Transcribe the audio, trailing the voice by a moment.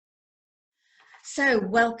So,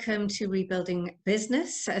 welcome to Rebuilding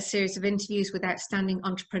Business, a series of interviews with outstanding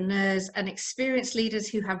entrepreneurs and experienced leaders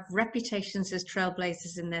who have reputations as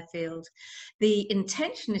trailblazers in their field. The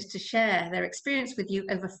intention is to share their experience with you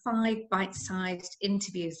over 5 bite-sized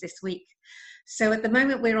interviews this week. So, at the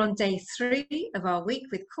moment, we're on day 3 of our week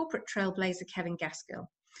with corporate trailblazer Kevin Gaskell.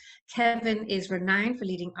 Kevin is renowned for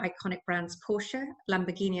leading iconic brands Porsche,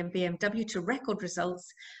 Lamborghini and BMW to record results,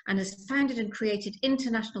 and has founded and created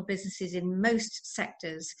international businesses in most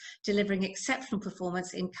sectors, delivering exceptional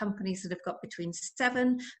performance in companies that have got between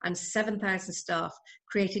 7 and 7,000 staff,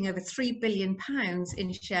 creating over £3 billion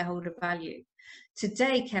in shareholder value.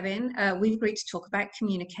 Today, Kevin, we've agreed to talk about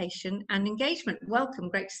communication and engagement. Welcome,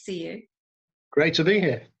 great to see you. Great to be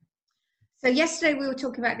here. So yesterday we were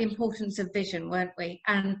talking about the importance of vision, weren't we?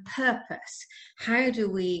 And purpose. How do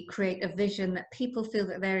we create a vision that people feel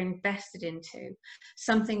that they're invested into?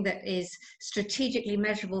 Something that is strategically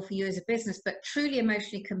measurable for you as a business, but truly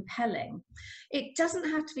emotionally compelling. It doesn't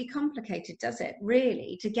have to be complicated, does it,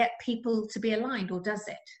 really, to get people to be aligned, or does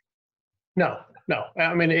it? No.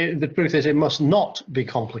 I mean, the truth is it must not be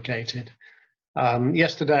complicated.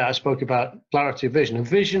 Yesterday I spoke about clarity of vision, a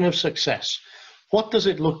vision of success. What does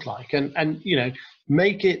it look like? And you know,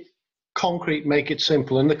 make it concrete, make it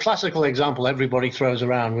simple. And the classical example everybody throws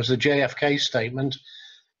around was the JFK statement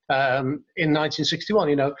in 1961.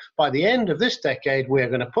 You know, by the end of this decade, we're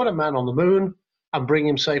going to put a man on the moon and bring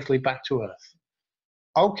him safely back to Earth.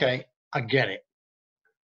 Okay, I get it.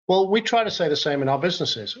 Well, we try to say the same in our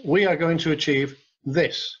businesses. We are going to achieve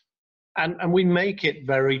this. And we make it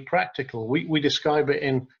very practical. We describe it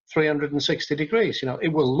in 360 degrees. You know, it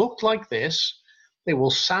will look like this. It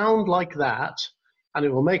will sound like that, and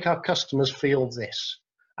it will make our customers feel this.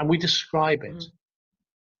 And we describe it.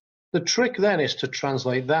 The trick then is to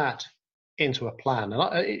translate that into a plan.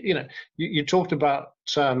 And you know, you talked about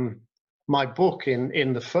my book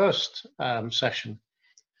in the first session.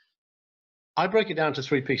 I break it down to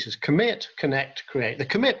 3 pieces: commit, connect, create. The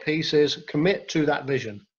commit piece is commit to that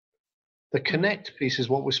vision. The connect piece is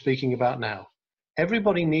what we're speaking about now.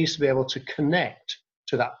 Everybody needs to be able to connect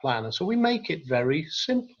to that plan, and so we make it very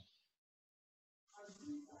simple.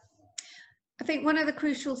 I think one of the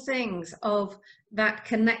crucial things of that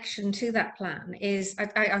connection to that plan is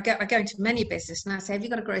I go into many business and I say, have you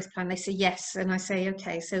got a growth plan? They say yes, and I say,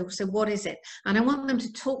 okay, so what is it? And I want them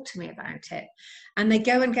to talk to me about it, and they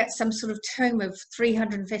go and get some sort of tome of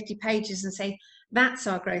 350 pages and say, that's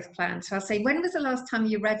our growth plan. So I'll say, when was the last time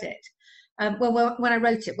you read it? Well, when I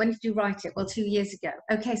wrote it. When did you write it? Well, 2 years ago.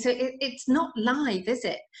 Okay, so it's not live, is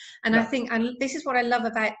it? And no. I think this is what I love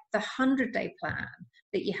about the 100-day plan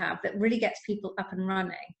that you have, that really gets people up and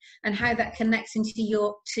running, and how that connects into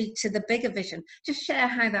to the bigger vision. Just share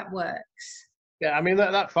how that works. Yeah, I mean,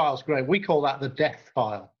 that file's great. We call that the death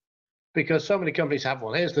file, because so many companies have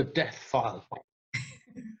one. Here's the death file.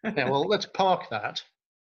 Yeah, well, let's park that.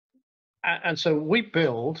 And so we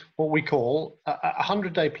build what we call a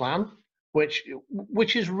 100-day plan,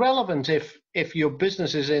 which is relevant if your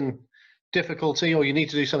business is in difficulty or you need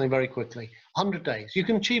to do something very quickly. 100 days. You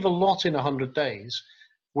can achieve a lot in 100 days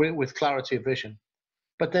with clarity of vision.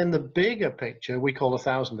 But then the bigger picture we call a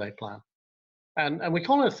 1,000-day plan. And we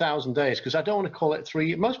call it 1,000 days because I don't want to call it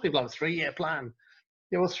 3. Most people have a 3-year plan.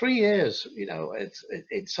 Yeah, well, 3 years, you know,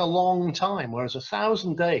 it's a long time, whereas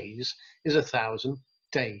 1,000 days is 1,000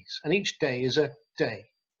 days, and each day is a day.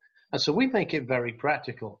 And so we make it very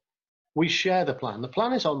practical. We share the plan. The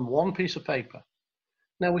plan is on one piece of paper.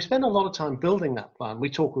 Now, we spend a lot of time building that plan. We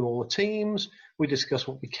talk with all the teams. We discuss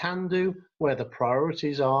what we can do, where the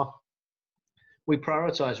priorities are. We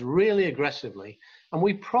prioritize really aggressively, and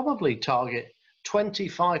we probably target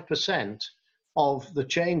 25% of the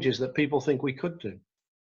changes that people think we could do.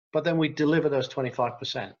 But then we deliver those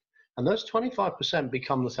 25%. And those 25%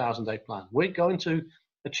 become the 1,000-day plan. We're going to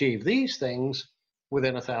achieve these things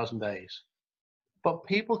within 1,000 days. But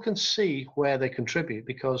people can see where they contribute,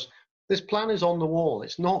 because this plan is on the wall.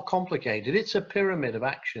 It's not complicated. It's a pyramid of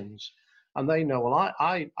actions. And they know, well,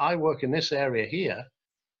 I work in this area here,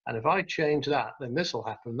 and if I change that, then this will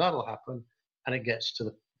happen, that'll happen, and it gets to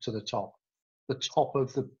the top. The top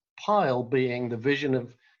of the pile being the vision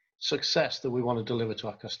of success that we want to deliver to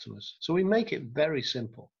our customers. So we make it very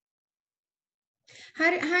simple. How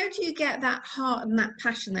do you get that heart and that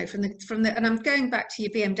passion though from the and I'm going back to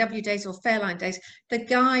your BMW days or Fairline days, the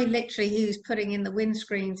guy literally who's putting in the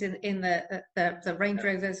windscreens in the Range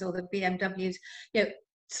Rovers or the BMWs, you know,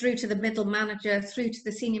 through to the middle manager, through to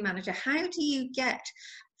the senior manager. How do you get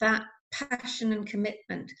that passion and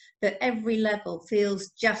commitment that every level feels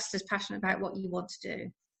just as passionate about what you want to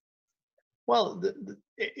do? Well,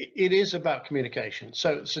 it is about communication.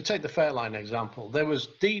 So take the Fairline example. There was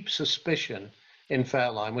deep suspicion in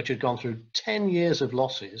Fairline, which had gone through 10 years of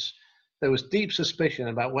losses. There was deep suspicion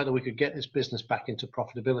about whether we could get this business back into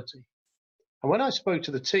profitability. And when I spoke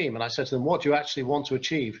to the team and I said to them, what do you actually want to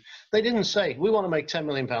achieve? They didn't say, we want to make £10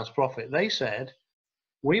 million profit. They said,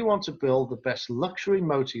 we want to build the best luxury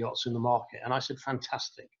motor yachts in the market. And I said,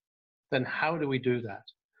 fantastic. Then how do we do that?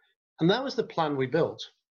 And that was the plan we built.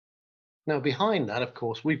 Now, behind that, of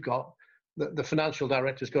course, we've got the financial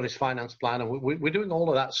director's got his finance plan, and we're doing all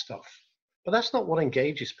of that stuff. But that's not what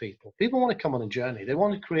engages people. People want to come on a journey. They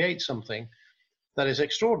want to create something that is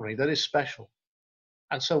extraordinary, that is special.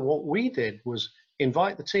 And so what we did was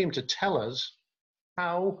invite the team to tell us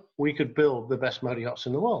how we could build the best motor yachts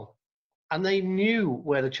in the world. And they knew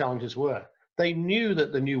where the challenges were. They knew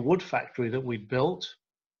that the new wood factory that we'd built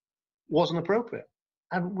wasn't appropriate.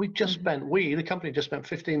 And we just spent, the company just spent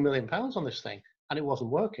 £15 million on this thing, and it wasn't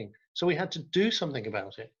working. So we had to do something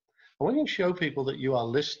about it. And when you show people that you are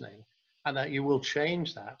listening and that you will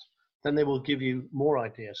change that, then they will give you more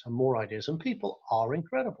ideas and more ideas. And people are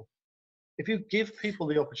incredible. If you give people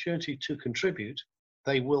the opportunity to contribute,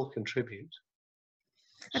 they will contribute.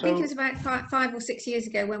 I think it was about 5 or 6 years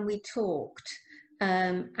ago when we talked,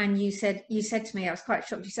 and you said to me, I was quite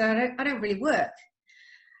shocked. You said, I don't really work.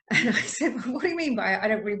 And I said, well, what do you mean by I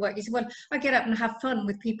don't really work? You said, well, I get up and have fun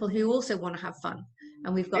with people who also want to have fun.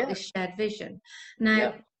 And we've got this shared vision.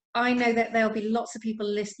 Now, I know that there'll be lots of people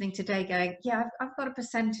listening today going, yeah, I've got a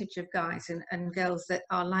percentage of guys and girls that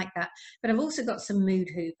are like that. But I've also got some mood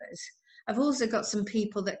hoovers. I've also got some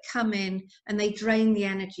people that come in and they drain the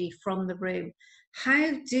energy from the room.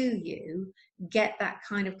 How do you get that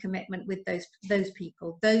kind of commitment with those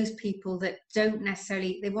people that don't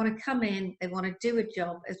necessarily, they want to come in, they want to do a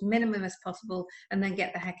job as minimum as possible and then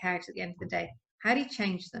get the heck out at the end of the day? How do you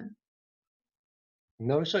change them?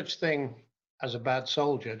 No such thing as a bad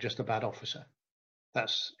soldier, just a bad officer.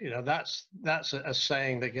 That's a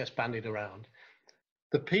saying that gets bandied around.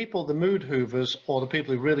 The people, the mood hoovers, or the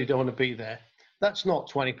people who really don't want to be there, that's not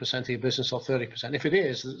 20% of your business or 30%. If it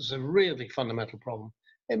is, it's a really fundamental problem.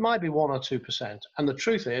 It might be 1 or 2%. And the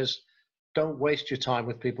truth is, don't waste your time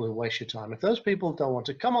with people who waste your time. If those people don't want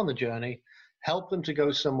to come on the journey, help them to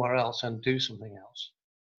go somewhere else and do something else.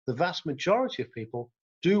 The vast majority of people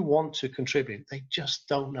do want to contribute. They just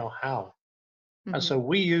don't know how. And so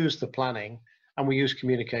we use the planning and we use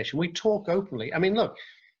communication. We talk openly. I mean, look,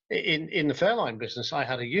 in the Fairline business, I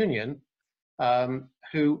had a union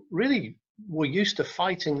who really were used to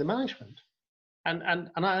fighting the management. And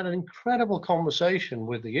I had an incredible conversation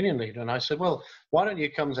with the union leader. And I said, well, why don't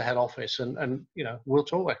you come to head office and we'll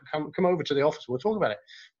talk, come over to the office, we'll talk about it.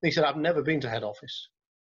 And he said, I've never been to head office.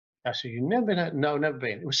 I said, you've never been? No, never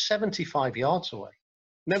been. It was 75 yards away.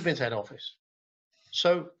 Never been to head office.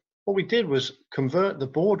 So what we did was convert the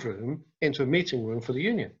boardroom into a meeting room for the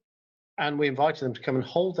union. And we invited them to come and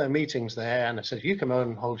hold their meetings there. And I said, if you come over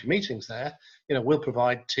and hold your meetings there, we'll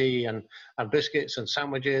provide tea and biscuits and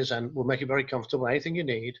sandwiches, and we'll make it very comfortable, anything you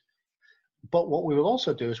need. But what we will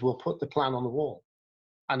also do is we'll put the plan on the wall.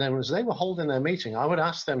 And then as they were holding their meeting, I would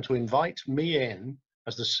ask them to invite me in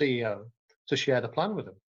as the CEO to share the plan with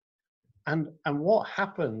them. And what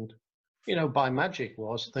happened, by magic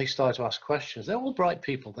was they started to ask questions. They're all bright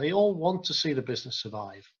people. They all want to see the business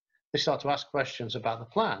survive. They start to ask questions about the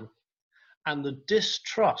plan. And the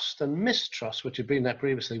distrust and mistrust, which had been there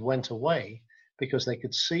previously, went away because they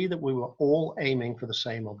could see that we were all aiming for the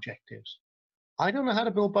same objectives. I don't know how to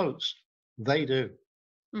build boats. They do.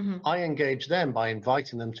 I engaged them by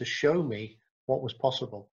inviting them to show me what was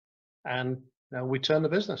possible. And we turned the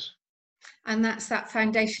business. And that's that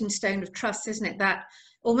foundation stone of trust, isn't it? That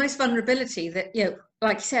almost vulnerability that,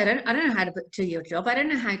 like you said, I don't know how to do your job. I don't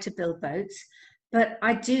know how to build boats. But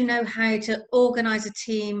I do know how to organize a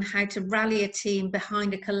team, how to rally a team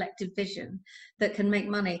behind a collective vision that can make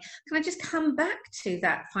money. Can I just come back to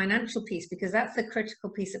that financial piece? Because that's the critical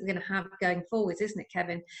piece that we're going to have going forwards, isn't it,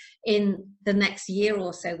 Kevin, in the next year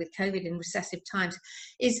or so with COVID and recessive times,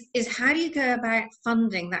 is how do you go about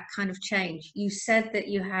funding that kind of change? You said that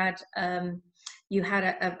you had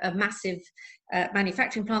a massive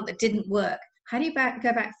manufacturing plant that didn't work. How do you go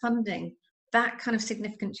about funding that kind of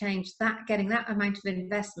significant change, getting that amount of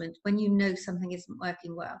investment when something isn't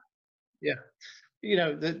working well? Yeah,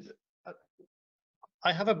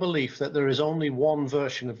 I have a belief that there is only one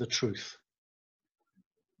version of the truth.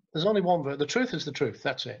 There's only one the truth is the truth,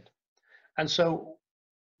 that's it. And so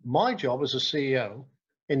my job as a CEO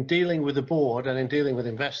in dealing with the board and in dealing with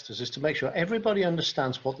investors is to make sure everybody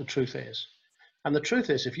understands what the truth is. And the truth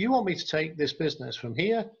is, if you want me to take this business from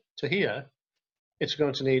here to here, it's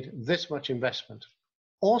going to need this much investment,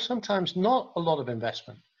 or sometimes not a lot of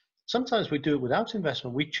investment. Sometimes we do it without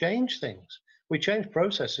investment. We change things. We change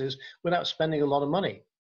processes without spending a lot of money.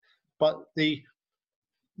 But the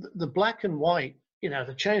black and white,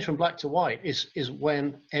 the change from black to white is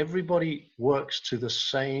when everybody works to the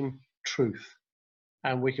same truth.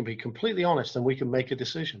 And we can be completely honest and we can make a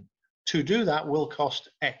decision. To do that will cost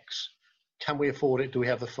X. Can we afford it? Do we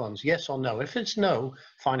have the funds? Yes or no? If it's no,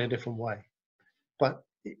 find a different way. But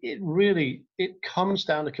it comes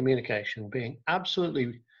down to communication, being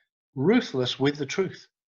absolutely ruthless with the truth.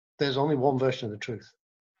 There's only one version of the truth.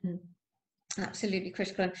 Absolutely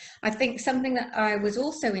critical. And I think something that I was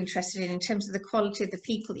also interested in terms of the quality of the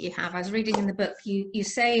people that you have. I was reading in the book, you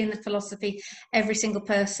say in the philosophy, every single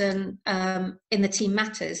person in the team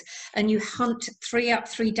matters, and you hunt 3 up,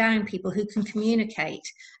 3 down people who can communicate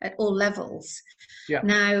at all levels. Yeah.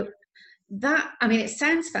 Now, it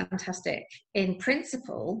sounds fantastic in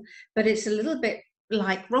principle, but it's a little bit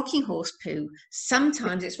like rocking horse poo.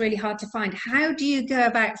 Sometimes it's really hard to find. How do you go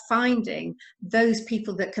about finding those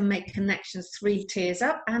people that can make connections 3 tiers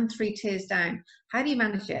up and 3 tiers down? How do you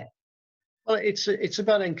manage it? Well, it's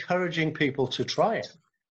about encouraging people to try it.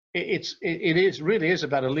 It really is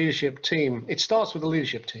about a leadership team. It starts with a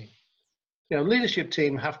leadership team. Leadership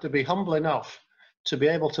team have to be humble enough to be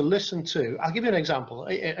able to listen to. I'll give you an example.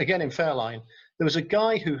 Again, in Fairline, there was a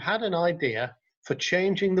guy who had an idea for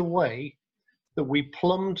changing the way that we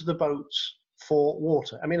plumbed the boats for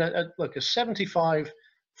water. Look, a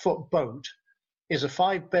 75-foot boat is a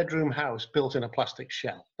 5-bedroom house built in a plastic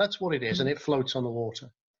shell. That's what it is, and it floats on the water.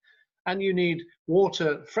 And you need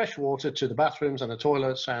water, fresh water, to the bathrooms and the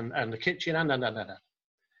toilets and the kitchen, And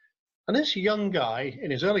this young guy in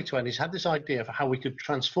his early 20s had this idea for how we could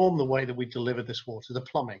transform the way that we delivered this water, the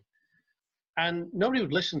plumbing. And nobody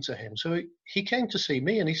would listen to him. So he came to see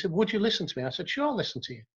me and he said, would you listen to me? I said, sure, I'll listen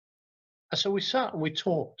to you. And so we sat and we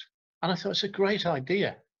talked, and I thought, it's a great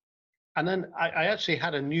idea. And then I actually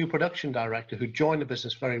had a new production director who joined the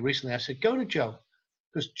business very recently. I said, go to Joe,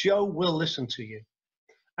 because Joe will listen to you.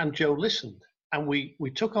 And Joe listened, and we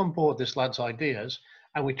took on board this lad's ideas,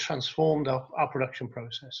 and we transformed our production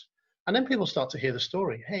process. And then people start to hear the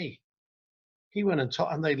story. Hey, he went and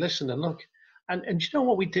taught, and they listened and look. And you know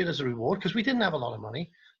what we did as a reward? Because we didn't have a lot of money.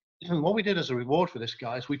 And what we did as a reward for this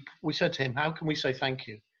guy is we said to him, how can we say thank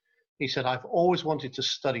you? He said, I've always wanted to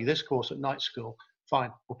study this course at night school. Fine,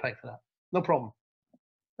 we'll pay for that. No problem.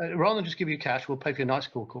 Rather than just give you cash, we'll pay for your night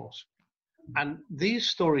school course. And these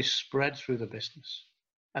stories spread through the business.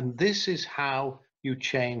 And this is how you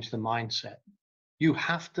change the mindset. You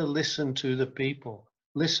have to listen to the people,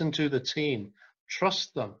 listen to the team,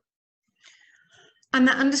 trust them. And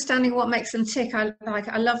that understanding what makes them tick, I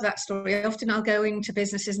love that story. Often I'll go into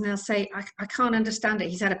businesses and they'll say, I can't understand it.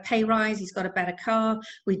 He's had a pay rise, he's got a better car,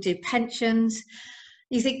 we do pensions.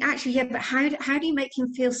 You think, actually, yeah, but how do you make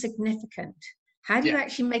him feel significant? How do you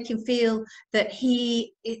actually make him feel that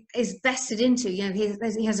he is vested into,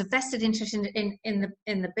 he has a vested interest in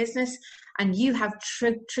the business, and you have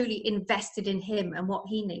truly invested in him and what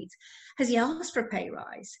he needs? Has he asked for a pay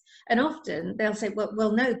rise? And often they'll say,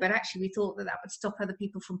 well, no, but actually we thought that would stop other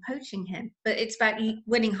people from poaching him. But it's about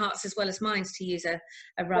winning hearts as well as minds, to use a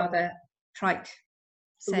rather trite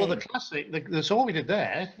saying. Well, the classic, that's all we did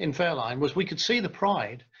there in Fairline was we could see the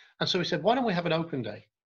pride. And so we said, why don't we have an open day?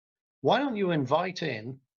 Why don't you invite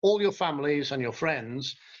in all your families and your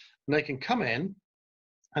friends, and they can come in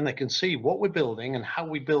and they can see what we're building and how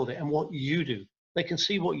we build it and what you do. They can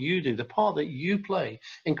see what you do, the part that you play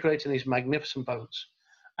in creating these magnificent boats.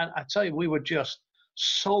 And I tell you, we were just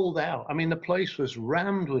sold out. The place was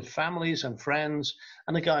rammed with families and friends,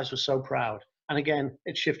 and the guys were so proud. And again,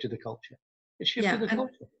 it shifted the culture. It shifted the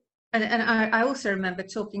culture. And I also remember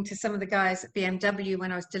talking to some of the guys at BMW when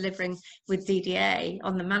I was delivering with DDA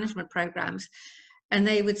on the management programs, and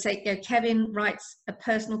they would say, Kevin writes a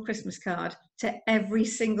personal Christmas card to every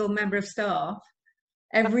single member of staff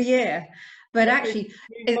every year. But actually,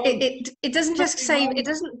 it doesn't just say, it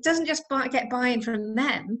doesn't just get buy-in from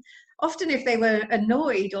them. Often if they were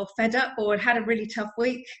annoyed or fed up or had a really tough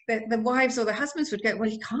week, the wives or the husbands would go, well,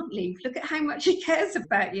 you can't leave. Look at how much he cares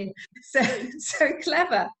about you. So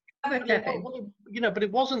clever. But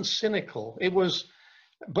it wasn't cynical. It was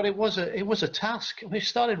a task. We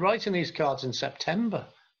started writing these cards in September,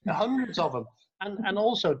 hundreds of them, and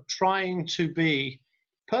also trying to be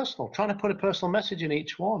personal, trying to put a personal message in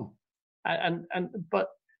each one. But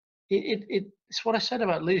it's what I said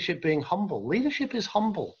about leadership being humble. Leadership is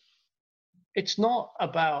humble. It's not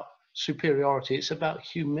about superiority. It's about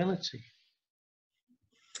humility.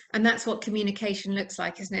 And that's what communication looks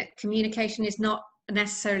like, isn't it? Communication is not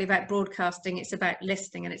necessarily about broadcasting, it's about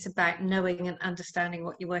listening, and it's about knowing and understanding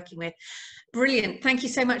what you're working with. Brilliant. Thank you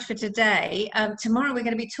so much for today. Tomorrow we're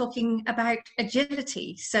going to be talking about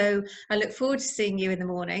agility. So I look forward to seeing you in the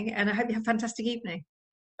morning, and I hope you have a fantastic evening.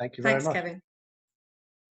 Thank you very Thanks, much. Kevin.